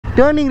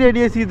Turning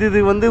radius இது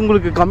வந்து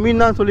உங்களுக்கு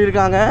கம்மின்னு தான்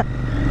சொல்லியிருக்காங்க.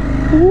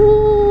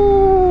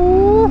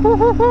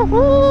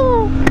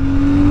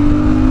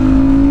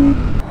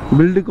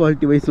 பில்டு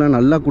குவாலிட்டி வைஸ்லாம்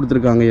நல்லா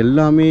கொடுத்துருக்காங்க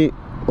எல்லாமே.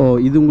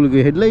 இது உங்களுக்கு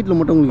ஹெட்லைட்டில்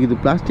மட்டும் உங்களுக்கு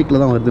இது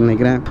பிளாஸ்டிக்கில் தான் வருதுன்னு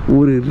நினைக்கிறேன்.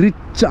 ஒரு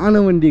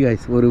ரிச்சான வண்டி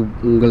கைஸ்.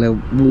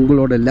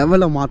 உங்களோட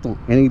லெவலை மாற்றும்.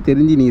 எனக்கு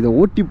தெரிஞ்சு நீ இதை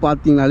ஓட்டி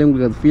பார்த்தீங்கனாலே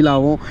உங்களுக்கு அது ஃபீல்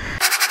ஆகும்.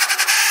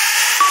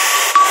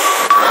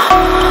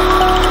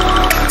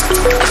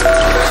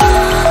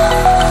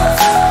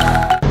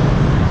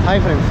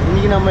 ஹாய் ஃப்ரெண்ட்ஸ்,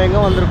 இன்றைக்கி நம்ம எங்கே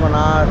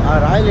வந்திருக்கோம்னா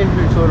ராயல்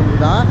என்ஃபீல்ட்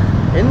ஷோரூம் தான்.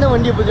 எந்த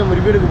வண்டியை பற்றி நம்ம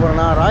ரிவ்யூ எடுக்க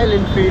போகிறோம்னா ராயல்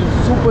என்ஃபீல்ட்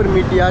சூப்பர்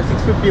மீட்டியார்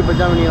 650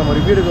 பற்றி தான் நம்ம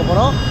ரிவ்யூ எடுக்க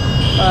போகிறோம்.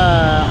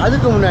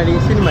 அதுக்கு முன்னாடி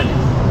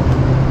சினிமேட்டிக்ஸ்.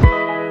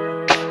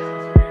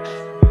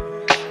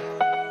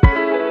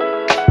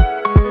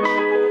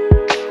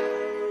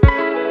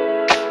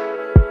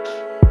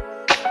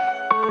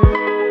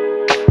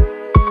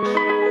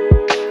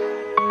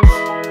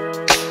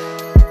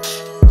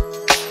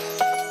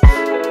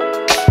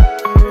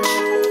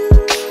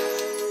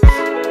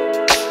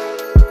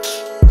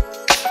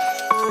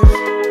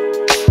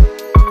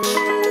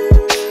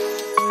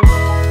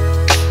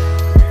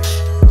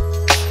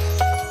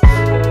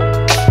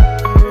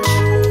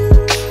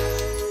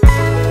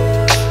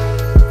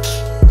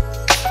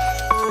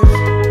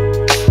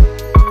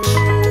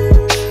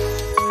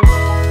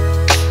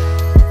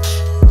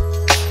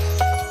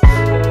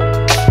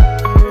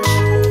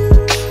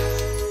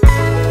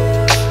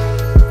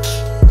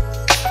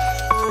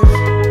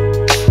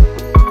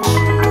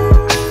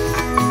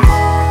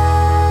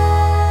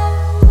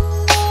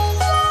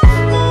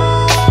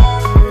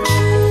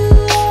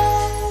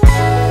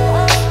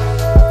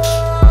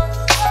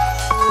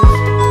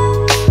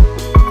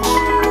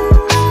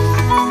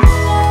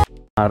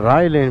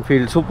 ராயல்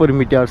என்ஃபீல்ட் சூப்பர்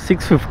மீட்டியார்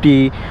 650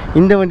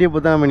 இந்த வண்டியை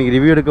பற்றி நம்ம இன்றைக்கி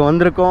ரிவ்யூ எடுக்க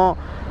வந்திருக்கோம்.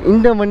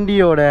 இந்த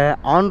வண்டியோட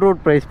ஆன்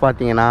ரோட் ப்ரைஸ்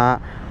பார்த்தீங்கன்னா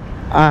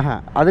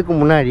அதுக்கு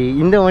முன்னாடி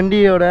இந்த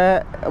வண்டியோட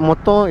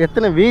மொத்தம்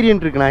எத்தனை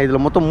வேரியண்ட் இருக்குன்னா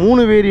இதில் மொத்தம்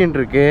 3 வேரியண்ட்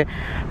இருக்குது.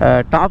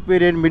 Top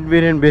variant, mid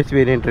variant, base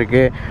variant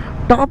இருக்குது.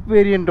 டாப்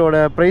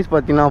வேரியண்ட்டோட ப்ரைஸ்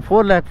பார்த்தீங்கன்னா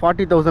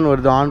 4,40,000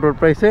 வருது ஆன் ரோட்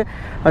ப்ரைஸு.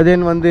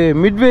 தென் வந்து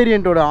மிட்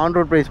வேரியண்ட்டோட ஆன்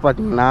ரோட் ப்ரைஸ்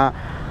பார்த்தீங்கன்னா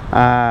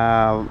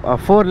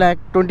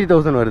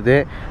 4,20,000 வருது.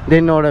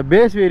 தென்னோட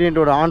பேஸ்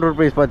வேரியண்ட்டோட ஆன் ரோட்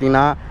ப்ரைஸ்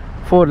பார்த்தீங்கன்னா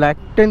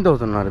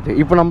 4,10,000 வருது.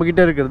 இப்போ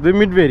நம்மக்கிட்ட இருக்கிறது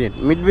மிட்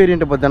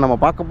வேரியண்ட்டை பற்றி நம்ம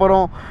பார்க்க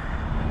போகிறோம்.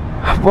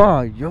 அப்பா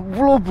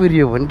எவ்வளோ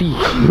பெரிய வண்டி,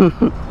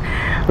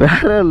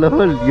 வேறு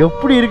லெவல்.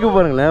 எப்படி இருக்குது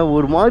பாருங்களேன்,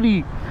 ஒரு மாதிரி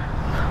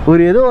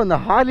ஏதோ அந்த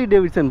ஹார்லி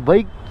டேவிட்சன்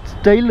பைக்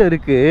ஸ்டைலில்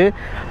இருக்குது.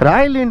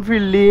 ராயல்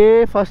என்ஃபீல்ட்லேயே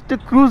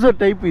ஃபஸ்ட்டு க்ரூசர்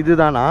டைப்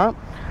இது தானா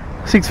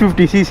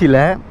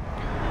 650cc.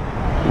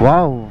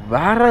 வாவ்,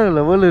 வேறு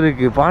லெவல்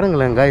இருக்குது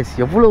பாருங்களேன் கைஸ்.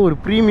 எவ்வளோ ஒரு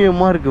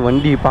ப்ரீமியமாக இருக்குது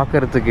வண்டி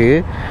பார்க்குறதுக்கு.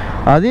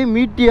 அதே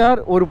மீட்டியார்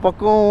ஒரு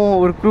பக்கம்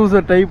ஒரு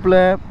க்ரூசர் டைப்பில்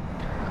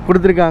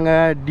கொடுத்துருக்காங்க.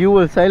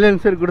 டியூவல்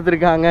சைலன்சர்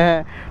கொடுத்துருக்காங்க,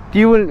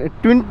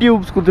 ட்வின்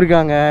டியூப்ஸ்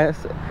கொடுத்துருக்காங்க.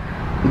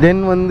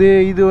 தென் வந்து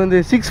இது வந்து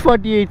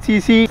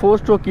 648cc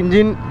 4-stroke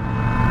இன்ஜின்,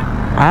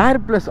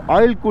 ஏர் ப்ளஸ்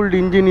ஆயில் கூல்டு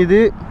இன்ஜின்.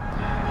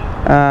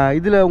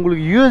 இதில்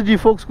உங்களுக்கு யூஎஸ்டி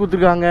ஃபோக்ஸ்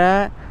கொடுத்துருக்காங்க.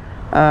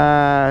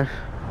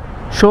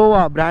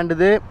 ஷோவா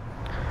பிராண்டுது.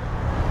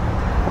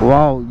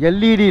 Wow,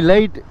 LED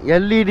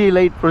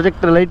light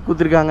projector light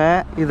கொடுத்துருக்காங்க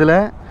இதில்.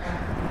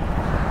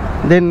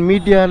 தென்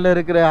மீட்டியாரில்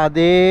இருக்கிற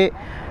அதே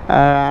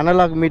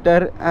அனலாக்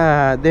மீட்டர்,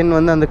 தென்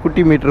வந்து அந்த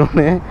குட்டி மீட்டர்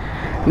ஒன்று.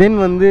 தென்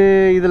வந்து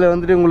இதில்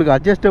வந்துட்டு உங்களுக்கு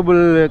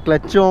அட்ஜஸ்டபிள்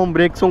கிளச்சும்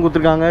பிரேக்ஸும்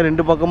கொடுத்துருக்காங்க,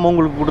 2 பக்கமும்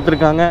உங்களுக்கு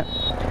கொடுத்துருக்காங்க.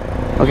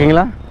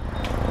 ஓகேங்களா?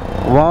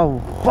 வாவ்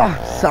பா,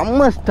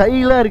 செம்ம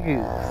ஸ்டைலாக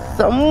இருக்குது,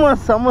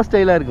 செம்ம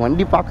ஸ்டைலாக இருக்குது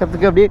வண்டி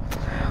பார்க்குறதுக்கு. அப்படியே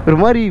ஒரு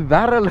மாதிரி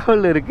வேறு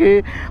லெவலில்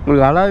இருக்குது.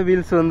 உங்களுக்கு அலாய்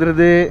வீல்ஸ்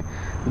வந்துடுது.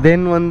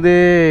 தென் வந்து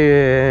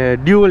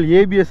டியூவல்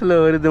ஏபிஎஸ்ஸில்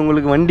வருது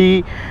உங்களுக்கு வண்டி.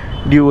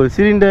 Dual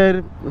cylinder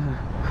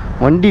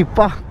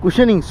வண்டிப்பா.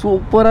 குஷனிங்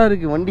சூப்பராக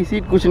இருக்குது வண்டி.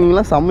 சீட்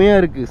குஷனிங்லாம்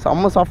செம்மையாக இருக்குது,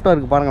 செம்ம சாஃப்டாக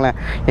இருக்குது பாருங்களேன்.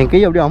 என்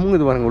கை அப்படியே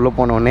அமுங்குது பாருங்கள் உள்ளே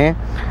போனோடனே.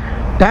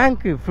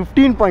 டேங்க்கு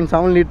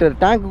 15.7 லிட்டர்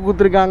டேங்க்கு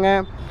கொடுத்துருக்காங்க.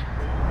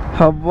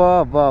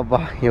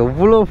 அப்பா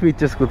எவ்வளோ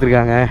ஃபீச்சர்ஸ்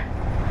கொடுத்துருக்காங்க.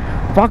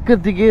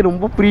 பார்க்கறதுக்கே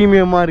ரொம்ப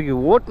ப்ரீமியமாக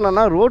இருக்குது.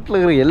 ஓட்டினா ரோட்டில்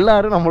இருக்கிற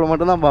எல்லோரும் நம்மளை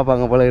மட்டும்தான்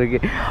பார்ப்பாங்க போல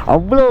இருக்குது.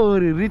 அவ்வளோ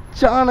ஒரு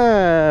ரிச்சான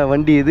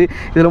வண்டி இது.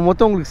 இதில்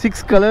மொத்தம் உங்களுக்கு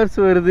 6 கலர்ஸ்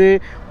வருது,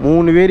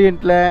 3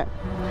 வேரியண்ட்டில்.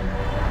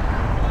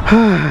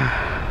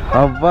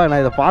 அப்பா,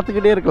 நான் இதை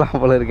பார்த்துக்கிட்டே இருக்கலாம்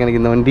போல இருக்கு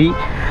எனக்கு இந்த வண்டி.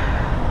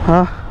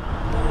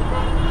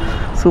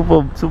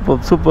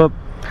 சூப்பர்.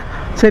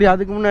 சரி,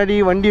 அதுக்கு முன்னாடி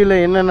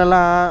வண்டியில்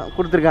என்னென்னலாம்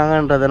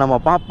கொடுத்துருக்காங்கன்றதை நம்ம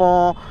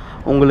பார்ப்போம்.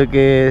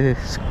 உங்களுக்கு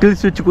ஸ்கில்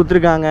ஸ்விட்ச்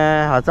கொடுத்துருக்காங்க,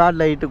 ஹசார்ட்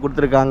லைட்டு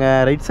கொடுத்துருக்காங்க,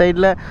 ரைட்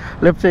சைடில்,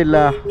 லெஃப்ட் சைடில்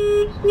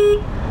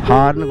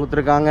ஹார்னு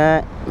கொடுத்துருக்காங்க,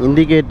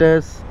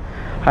 indicators,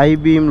 high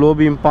beam, low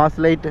beam, pass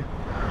light,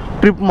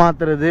 trip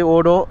மாற்றுறது,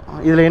 ஓடோ.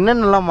 இதில்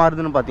என்னென்னலாம்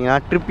மாறுதுன்னு பார்த்தீங்கன்னா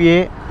ட்ரிப் ஏ,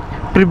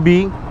 trip B,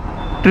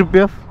 trip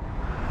F,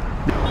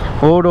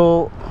 ஓடோ.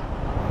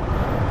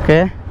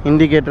 Okay,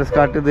 indicators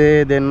காட்டுது.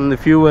 தென் வந்து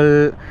ஃபியூவல்,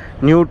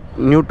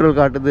 நியூட்ரல்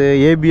காட்டுது,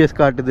 ஏபிஎஸ்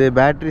காட்டுது,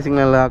 பேட்ரி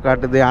சிக்னல்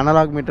காட்டுது,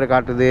 அனலாக் மீட்டர்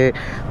காட்டுது.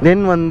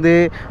 தென் வந்து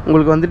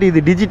உங்களுக்கு வந்துட்டு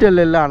இது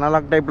டிஜிட்டல் இல்லை,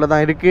 அனலாக் டைப்பில்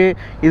தான் இருக்குது.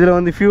 இதில்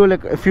வந்து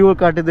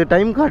ஃபியூவல் காட்டுது,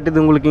 டைம் காட்டுது.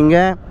 உங்களுக்கு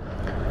இங்கே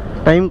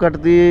டைம்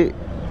காட்டுது.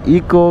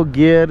 Ego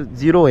gear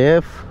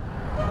 0F.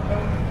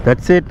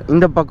 That's it.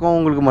 இந்த பக்கம்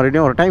உங்களுக்கு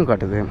மறுபடியும் ஒரு டைம்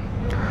காட்டுது.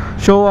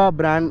 ஷோவா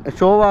பிராண்ட்,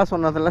 ஷோவா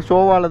சொன்னதில்ல,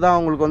 ஷோவாவில் தான்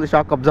உங்களுக்கு வந்து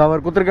ஷாக்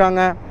அப்சார்வர்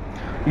கொடுத்துருக்காங்க.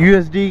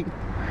 யூஎஸ்டி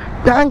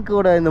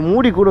டேங்க்கோட இந்த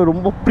மூடி கூட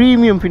ரொம்ப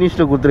ப்ரீமியம்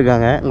ஃபினிஷில்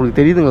கொடுத்துருக்காங்க. உங்களுக்கு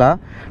தெரியுதுங்களா?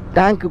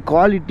 டேங்க்கு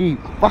குவாலிட்டி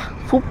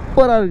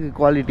சூப்பராக இருக்குது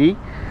குவாலிட்டி.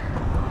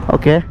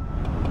 ஓகே,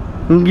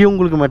 இங்கேயும்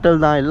உங்களுக்கு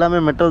மெட்டல் தான், எல்லாமே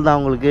மெட்டல் தான்.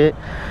 உங்களுக்கு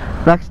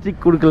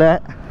பிளாஸ்டிக் கொடுக்கல.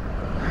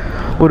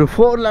 ஒரு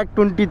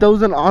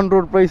 4,20,000 ஆன்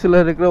ரோட்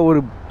ப்ரைஸில் இருக்கிற ஒரு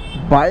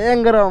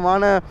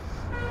பயங்கரமான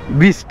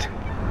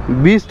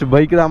பீஸ்ட்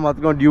பைக்கு தான்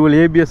பார்த்துக்கோம். Dual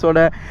ஏபிஎஸோட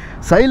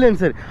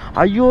silencer.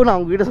 ஐயோ, நான்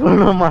உங்ககிட்ட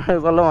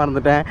சொல்ல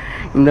மறந்துட்டேன்.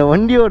 இந்த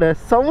வண்டியோட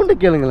சவுண்டு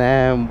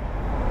கேளுங்களேன்.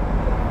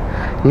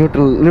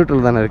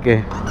 நியூட்ரல் தானே இருக்கு.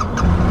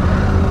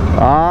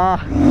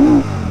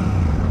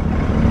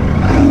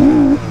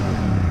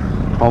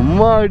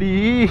 அம்மாடி,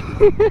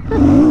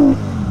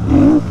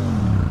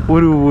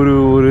 ஒரு ஒரு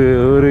ஒரு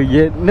ஒரு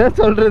என்ன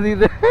சொல்றது,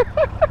 இது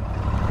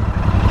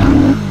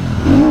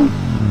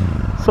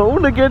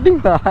சவுண்டு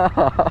கேட்டீங்களா?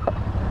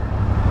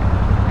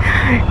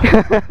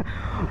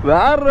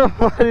 வேற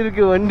மாதிரி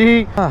இருக்கு வண்டி.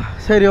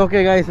 சரி, ஓகே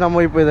காய்ஸ்,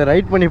 நம்ம இப்போ இதை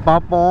ரைட் பண்ணி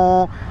பார்ப்போம்.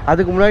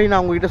 அதுக்கு முன்னாடி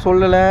நான் உங்ககிட்ட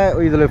சொல்லலை,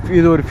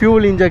 இது ஒரு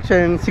fuel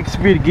injection 6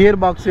 speed gear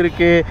box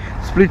இருக்குது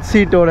ஸ்ப்ளிட்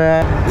சீட்டோட.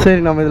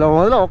 சரி, நம்ம இதில்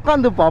முதல்ல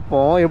உட்காந்து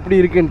பார்ப்போம் எப்படி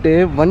இருக்குன்ட்டு.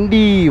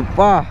 வண்டி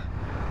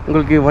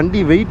உங்களுக்கு வண்டி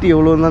வெயிட்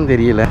எவ்வளோன்னு தான்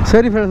தெரியல.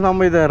 சரி ஃப்ரெண்ட்ஸ்,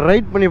 நம்ம இதை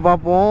ரைட் பண்ணி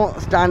பார்ப்போம்.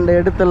 ஸ்டாண்டை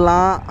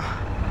எடுத்துடலாம்.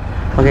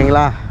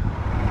 ஓகேங்களா?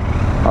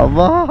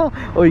 அவ்வா,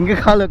 இங்கே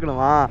கால்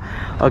வைக்கணுமா?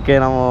 ஓகே,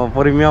 நம்ம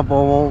பொறுமையாக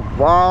போவோம்.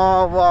 வா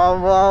வா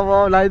வா வா.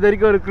 நான் இது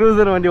வரைக்கும் ஒரு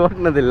க்ரூசர் வண்டி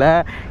ஓட்டினதில்லை.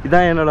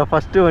 இதுதான் என்னோடய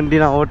ஃபஸ்ட்டு வண்டி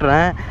நான்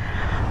ஓட்டுறேன்.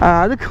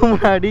 அதுக்கு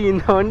முன்னாடி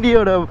இந்த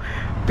வண்டியோட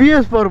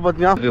பிஎஸ் பவர்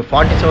பார்த்தீங்கன்னா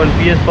 47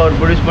 பிஎஸ் பவர்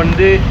ப்ரொடியூஸ்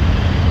பண்ணுது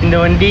இந்த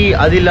வண்டி.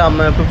 அது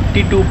இல்லாமல்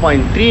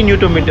 52.3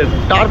 நியூட்டன் மீட்டர்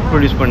டார்க்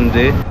ப்ரொடியூஸ்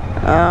பண்ணுது.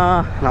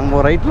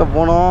 நம்ம ரைட்டில்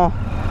போனோம்,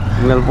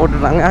 சிக்னல்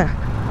போட்டுட்டாங்க.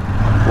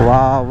 வா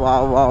வா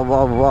வா வா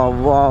வா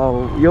வா,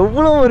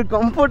 எவ்வளோ ஒரு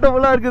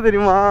கம்ஃபர்டபுளாக இருக்குது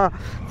தெரியுமா?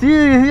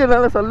 சீரியஸாக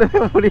என்னால் சொல்லவே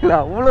முடியல,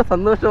 அவ்வளோ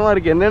சந்தோஷமாக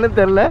இருக்குது. என்னென்னு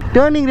தெரில.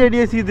 டேர்னிங்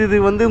ரேடியஸ் இது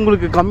வந்து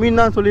உங்களுக்கு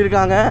கம்மின்னு தான்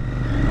சொல்லியிருக்காங்க.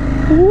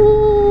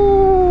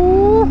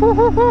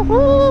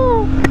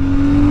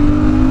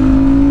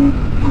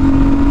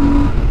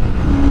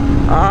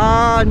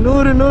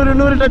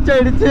 100 டச்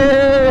ஆயிடுச்சு.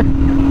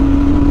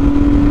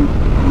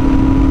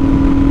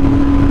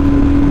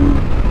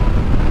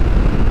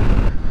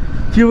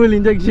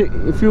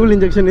 ஃபியூல்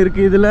இன்ஜெக்ஷன்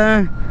இருக்குது இதில்.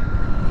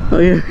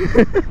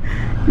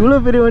 இவ்வளோ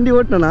பெரிய வண்டி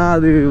ஓட்டினா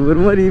அது ஒரு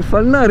மாதிரி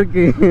ஃபன்னாக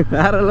இருக்குது,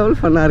 வேறு லெவல்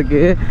ஃபன்னாக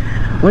இருக்குது.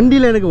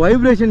 வண்டியில் எனக்கு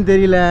வைப்ரேஷன்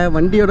தெரியல.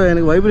 வண்டியோட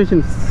எனக்கு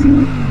வைப்ரேஷன்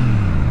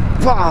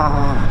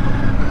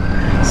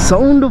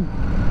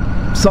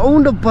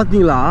சவுண்டு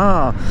பார்த்தீங்களா?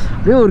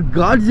 அப்படியே ஒரு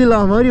காட்ஜிலா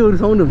மாதிரி ஒரு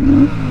சவுண்டு.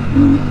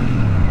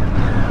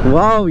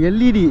 வாவ்,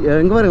 எல்இடி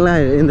எங்கே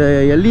பாருங்களேன். இந்த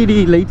எல்இடி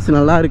லைட்ஸ்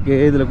நல்லா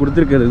இருக்குது இதில்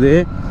கொடுத்துருக்கிறது.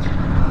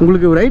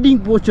 உங்களுக்கு ரைடிங்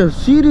போஸ்டர்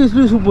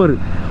சீரியஸ்லி சூப்பர்.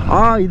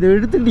 இதை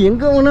எடுத்துக்கிட்டு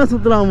எங்கே வேணால்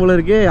சுற்றலாம் போல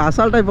இருக்குது.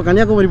 அசால்ட்டாக இப்போ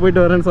கன்னியாகுமரி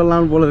போயிட்டு வரேன்னு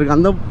சொல்லலாம்னு போல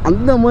இருக்குது.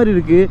 அந்த மாதிரி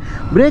இருக்குது.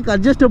 பிரேக்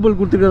அட்ஜஸ்டபிள்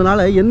கொடுத்துருக்கிறதுனால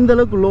எந்த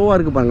அளவுக்கு லோவாக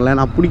இருக்குது பாருங்களேன்.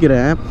 நான்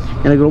பிடிக்கிறேன்,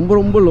 எனக்கு ரொம்ப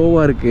ரொம்ப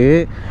லோவாக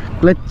இருக்குது.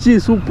 கிளச்சு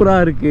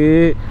சூப்பராக இருக்குது.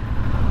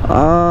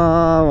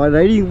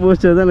 ரைடிங்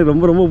போஸ்டர் தான் எனக்கு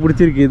ரொம்ப ரொம்ப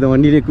பிடிச்சிருக்கு இந்த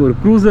வண்டியிலே. ஒரு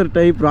க்ரூசர்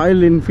டைப்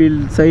ராயல்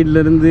என்ஃபீல்ட்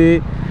சைட்லேருந்து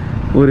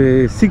ஒரு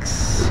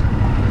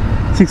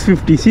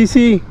 650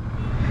 சிசி.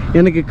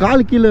 எனக்கு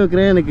கால் கீழே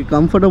வைக்கிறேன், எனக்கு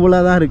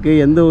கம்ஃபர்டபுளாக தான்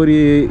இருக்குது, எந்த ஒரு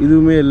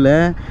இதுவுமே இல்லை.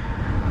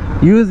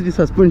 யூஎஸ்டி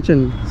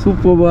சஸ்பென்ஷன்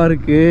சூப்பராக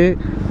இருக்குது.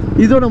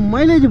 இதோட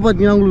மைலேஜ்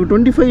பார்த்தீங்கன்னா உங்களுக்கு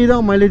 25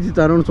 தான் மைலேஜ்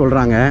தரும்னு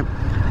சொல்கிறாங்க.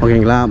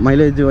 ஓகேங்களா?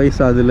 மைலேஜ்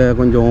வைஸ் அதில்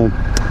கொஞ்சம்,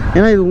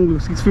 ஏன்னா இது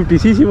உங்களுக்கு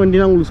 650 சிசி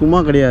வண்டினா உங்களுக்கு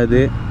சும்மா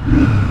கிடையாது.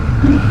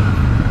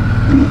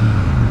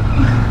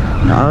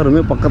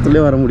 யாருமே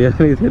பக்கத்துலேயே வர முடியாது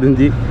எனக்கு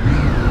தெரிஞ்சு.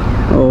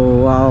 ஓ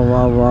வா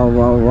வா வா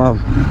வா வா,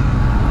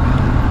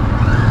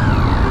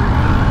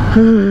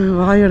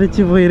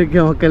 வாயடைச்சு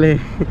போயிருக்கேன் மக்களே,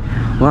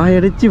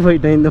 வாயடைச்சு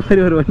போயிட்டேன் இந்த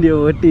மாதிரி ஒரு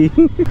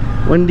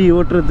வண்டி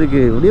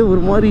ஓட்டுறதுக்கு. அப்படியே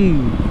ஒரு மாதிரி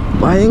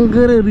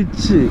பயங்கர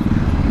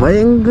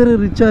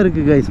ரிச்சாக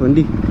இருக்குது கைஸ்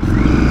வண்டி,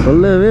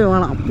 சொல்லவே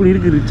வேணாம், அப்படி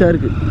இருக்குது, ரிச்சாக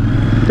இருக்குது.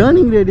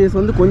 டேர்னிங் ரேடியஸ்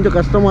வந்து கொஞ்சம்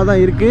கஷ்டமாக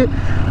தான் இருக்குது,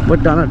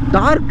 பட் ஆனால்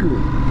டார்க்கு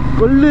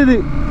கொல்லுது.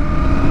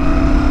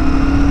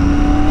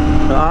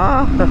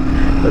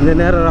 கொஞ்சம்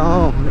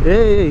நேரம்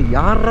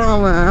யாரா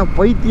அவன்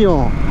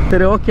பைத்தியம்.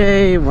 சரி, ஓகே,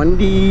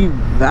 வண்டி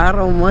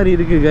வேறு மாதிரி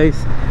இருக்குது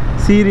கைஸ்.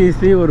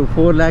 சீரியஸ்லி ஒரு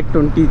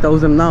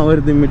 4,20,000 தான்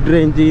வருது மிட்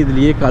ரேஞ்சு.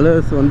 இதுலேயே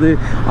கலர்ஸ் வந்து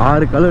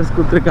 6 கலர்ஸ்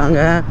கொடுத்துருக்காங்க.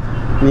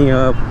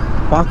 நீங்கள்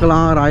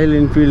பார்க்கலாம், ராயல்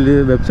என்ஃபீல்டு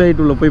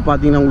வெப்சைட் உள்ள போய்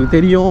பார்த்தீங்கன்னா உங்களுக்கு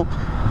தெரியும்.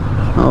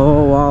 ஓ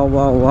வா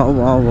வா வா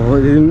வா வா,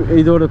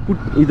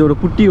 இதோட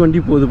குட்டி வண்டி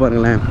போகுது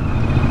பாருங்களேன்,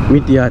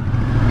 மீட்டியார்.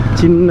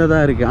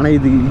 சின்னதாக இருக்குது, ஆனால்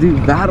இது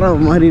வேறு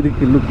மாதிரி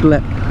இருக்குது லுக்கில்.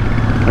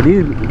 அப்படியே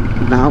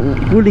நான்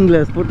கூலிங்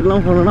கிளாஸ்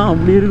போட்டுலாம் போனோன்னா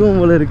அப்படி இருக்கும்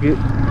போல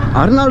இருக்குது.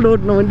 அர்னால்டு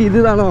ஓட்டின வண்டி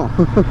இதுதானோ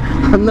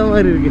அந்த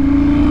மாதிரி இருக்குது.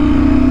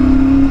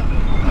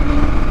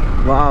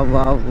 வா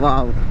வா வா,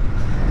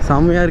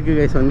 செம்மையாக இருக்குது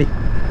கைஸ் வண்டி,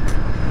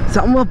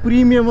 செம்ம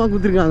ப்ரீமியமாக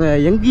கொடுத்துருக்காங்க.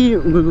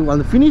 எங்கேயும் உங்களுக்கு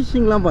அந்த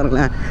ஃபினிஷிங்லாம்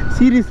பாருங்களேன்,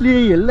 சீரியஸ்லி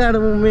எல்லா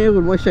இடமுமே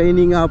ஒரு மாதிரி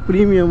ஷைனிங்காக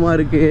ப்ரீமியமாக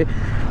இருக்குது.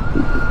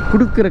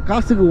 கொடுக்குற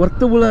காசுக்கு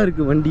ஒர்த்தபுளாக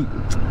இருக்குது வண்டி.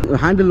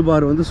 ஹேண்டில்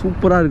பார் வந்து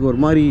சூப்பராக இருக்குது, ஒரு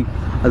மாதிரி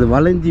அது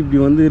வளைஞ்சி இப்படி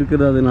வந்து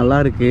இருக்கிறது, அது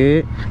நல்லாயிருக்கு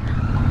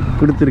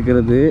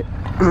கொடுத்துருக்கிறது.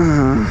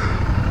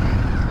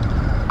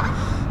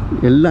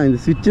 எல்லாம் இந்த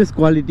ஸ்விட்சஸ்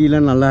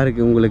குவாலிட்டிலாம்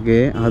நல்லாயிருக்கு. உங்களுக்கு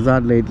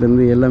ஹசார்ட்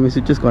லைட்லேருந்து எல்லாமே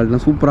ஸ்விட்சஸ்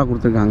குவாலிட்டிலாம் சூப்பராக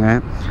கொடுத்துருக்காங்க.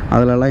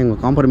 அதிலலாம்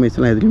எங்கள்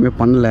காம்ப்ரமைஸ்லாம் எதுலேயுமே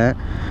பண்ணல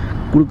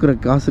கொடுக்குற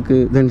காசுக்கு.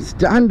 தென்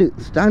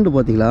ஸ்டாண்டு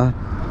பார்த்தீங்களா,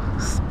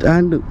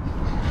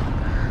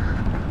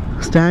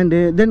 ஸ்டாண்டு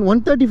தென்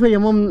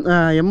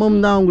 135mm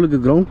தான் உங்களுக்கு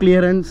கிரவுண்ட்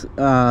கிளியரன்ஸ்,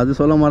 அது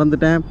சொல்ல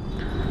மறந்துட்டேன்.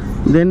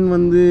 தென்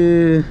வந்து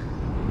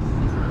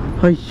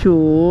ஐயோ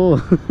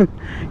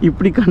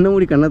இப்படி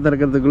கண்ணை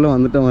திறக்கிறதுக்குள்ளே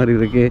வந்துட்ட மாதிரி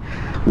இருக்குது.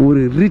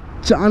 ஒரு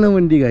ரிச்சான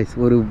வண்டி கைஸ்.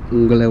 ஒரு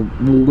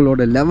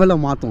உங்களோட லெவலை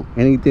மாற்றும்.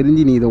 எனக்கு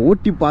தெரிஞ்சு நீ இதை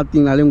ஓட்டி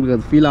பார்த்தீங்கனாலே உங்களுக்கு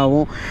அது ஃபீல்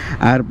ஆகும்.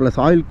 ஏர் plus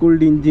oil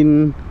cooled engine,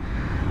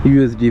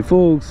 USD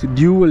ஃபோக்ஸ்,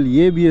 டியூவல்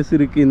ABS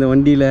இருக்குது இந்த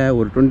வண்டியில்.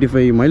 ஒரு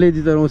 25 மைலேஜ்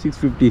தரும்,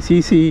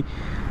 650cc.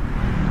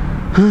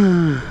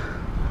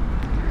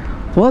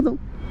 போதும்,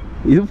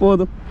 இது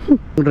போதும்.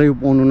 ட்ரைவ்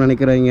போகணுன்னு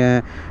நினைக்கிறீங்க,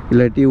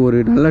 இல்லாட்டி ஒரு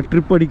நல்ல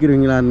ட்ரிப்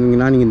அடிக்கிறீங்களா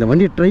இருந்தீங்கன்னா நீங்கள் இந்த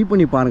வண்டியை ட்ரை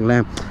பண்ணி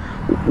பாருங்களேன்.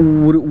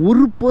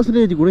 ஒரு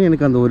பர்சன்டேஜ் கூட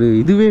எனக்கு அந்த ஒரு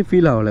இதுவே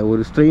ஃபீல் ஆகலை,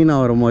 ஒரு ஸ்ட்ரெயின்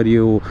ஆகிற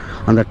மாதிரியோ.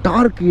 அந்த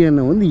டார்க்கு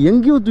என்னை வந்து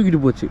எங்கேயோ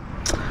தூக்கிட்டு போச்சு.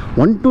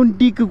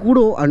 120க்கு கூட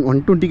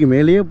 120க்கு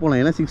மேலேயே போகலாம்,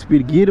 ஏன்னா 6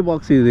 ஸ்பீட் கியர்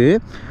பாக்ஸ் இது.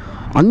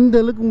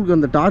 அந்தளவுக்கு உங்களுக்கு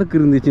அந்த டார்க்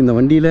இருந்துச்சு இந்த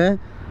வண்டியில்.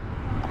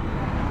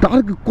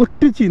 டார்க்கு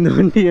கொட்டுச்சு இந்த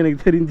வண்டி, எனக்கு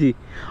தெரிஞ்சு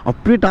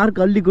அப்படியே டார்க்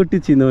அள்ளி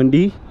கொட்டுச்சு இந்த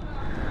வண்டி.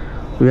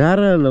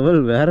 வேறு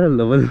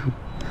லெவல்.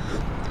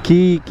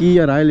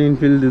 கீயா ராயல்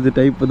என்ஃபீல்டு இது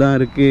டைப்பு தான்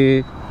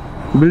இருக்குது.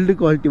 பில்டு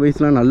குவாலிட்டி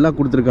வைஸ்லாம் நல்லா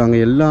கொடுத்துருக்காங்க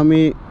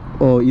எல்லாமே.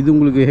 இது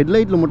உங்களுக்கு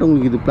ஹெட்லைட்டில் மட்டும்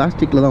உங்களுக்கு இது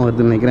பிளாஸ்டிக்கில் தான்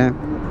வருதுன்னு நினைக்கிறேன்.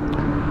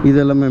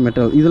 இதெல்லாம்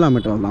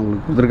மெட்டல் தான்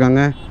உங்களுக்கு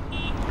கொடுத்துருக்காங்க.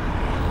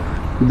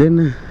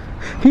 தென்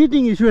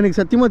ஹீட்டிங் இஷ்யூ எனக்கு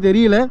சத்தியமாக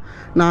தெரியல.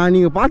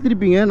 நீங்கள்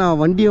பார்த்துருப்பீங்க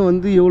நான் வண்டியை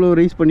வந்து எவ்வளோ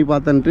ரைஸ் பண்ணி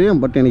பார்த்தேன்ட்டு.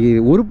 பட் எனக்கு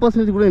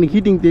 1% கூட எனக்கு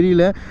ஹீட்டிங்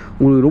தெரியல.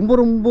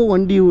 உங்களுக்கு ரொம்ப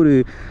வண்டி ஒரு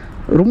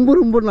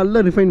ரொம்ப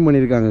நல்ல ரிஃபைன்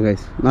பண்ணியிருக்காங்க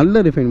கைஸ்.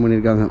 நல்ல ரிஃபைன்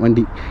பண்ணியிருக்காங்க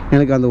வண்டி.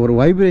 எனக்கு அந்த ஒரு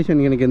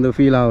வைப்ரேஷன் எனக்கு எந்த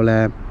ஃபீல் ஆகலை.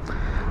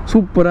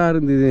 சூப்பராக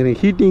இருந்தது. எனக்கு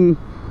ஹீட்டிங்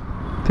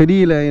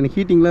தெரியல, எனக்கு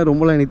ஹீட்டிங்லாம்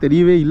ரொம்பலாம் எனக்கு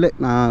தெரியவே இல்லை.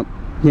 நான்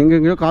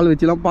எங்கெங்கேயோ கால்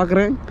வச்சுலாம்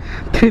பார்க்குறேன்,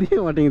 தெரிய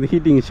மாட்டேங்குது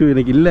ஹீட்டிங் இஷ்யூ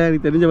எனக்கு இல்லை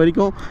எனக்கு தெரிஞ்ச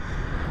வரைக்கும்.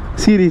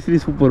 Seriously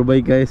super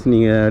bike guys.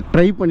 நீங்கள்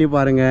ட்ரை பண்ணி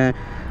பாருங்கள்,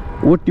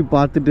 ஓட்டி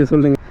பார்த்துட்டு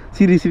சொல்லுங்கள்.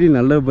 சீரியஸ்லி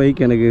நல்ல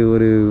பைக். எனக்கு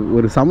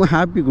ஒரு செம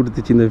ஹாப்பி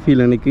கொடுத்துச்சு இந்த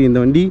ஃபீல் எனக்கு இந்த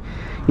வண்டி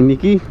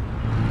இன்றைக்கி.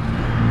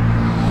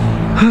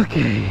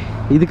 ஓகே,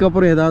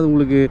 இதுக்கப்புறம் ஏதாவது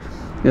உங்களுக்கு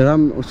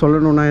எதாவது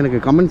சொல்லணுன்னா எனக்கு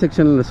கமெண்ட்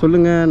செக்ஷனில்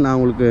சொல்லுங்கள், நான்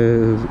உங்களுக்கு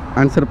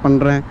ஆன்சர்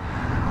பண்ணுறேன்.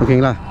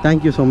 ஓகேங்களா?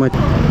 Thank you so much.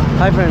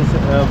 Hi friends,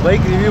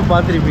 bike review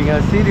பார்த்துருப்பீங்க.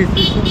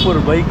 Seriously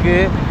super bike.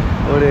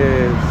 ஒரு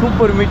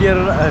சூப்பர் மீட்டியர்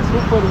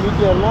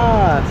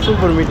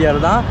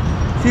தான்.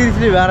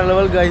 சீரியஸ்லி வேறு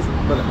லெவல் கைஸ்,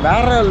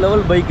 வேறு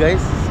லெவல் பைக்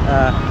கைஸ்.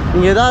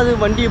 நீங்கள் ஏதாவது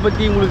வண்டியை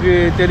பற்றி உங்களுக்கு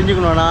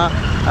தெரிஞ்சுக்கணுன்னா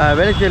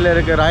வேளச்சேரியில்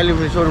இருக்க ராயல்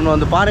என்ஃபீல்ட் ஷோரூமில்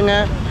வந்து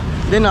பாருங்கள்.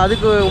 தென்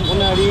அதுக்கு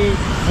முன்னாடி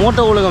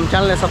மோட்டோ உலகம்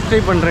சேனலை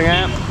சப்ஸ்கிரைப் பண்ணுறேங்க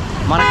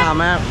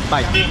மறக்காமல்.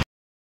 பாய்.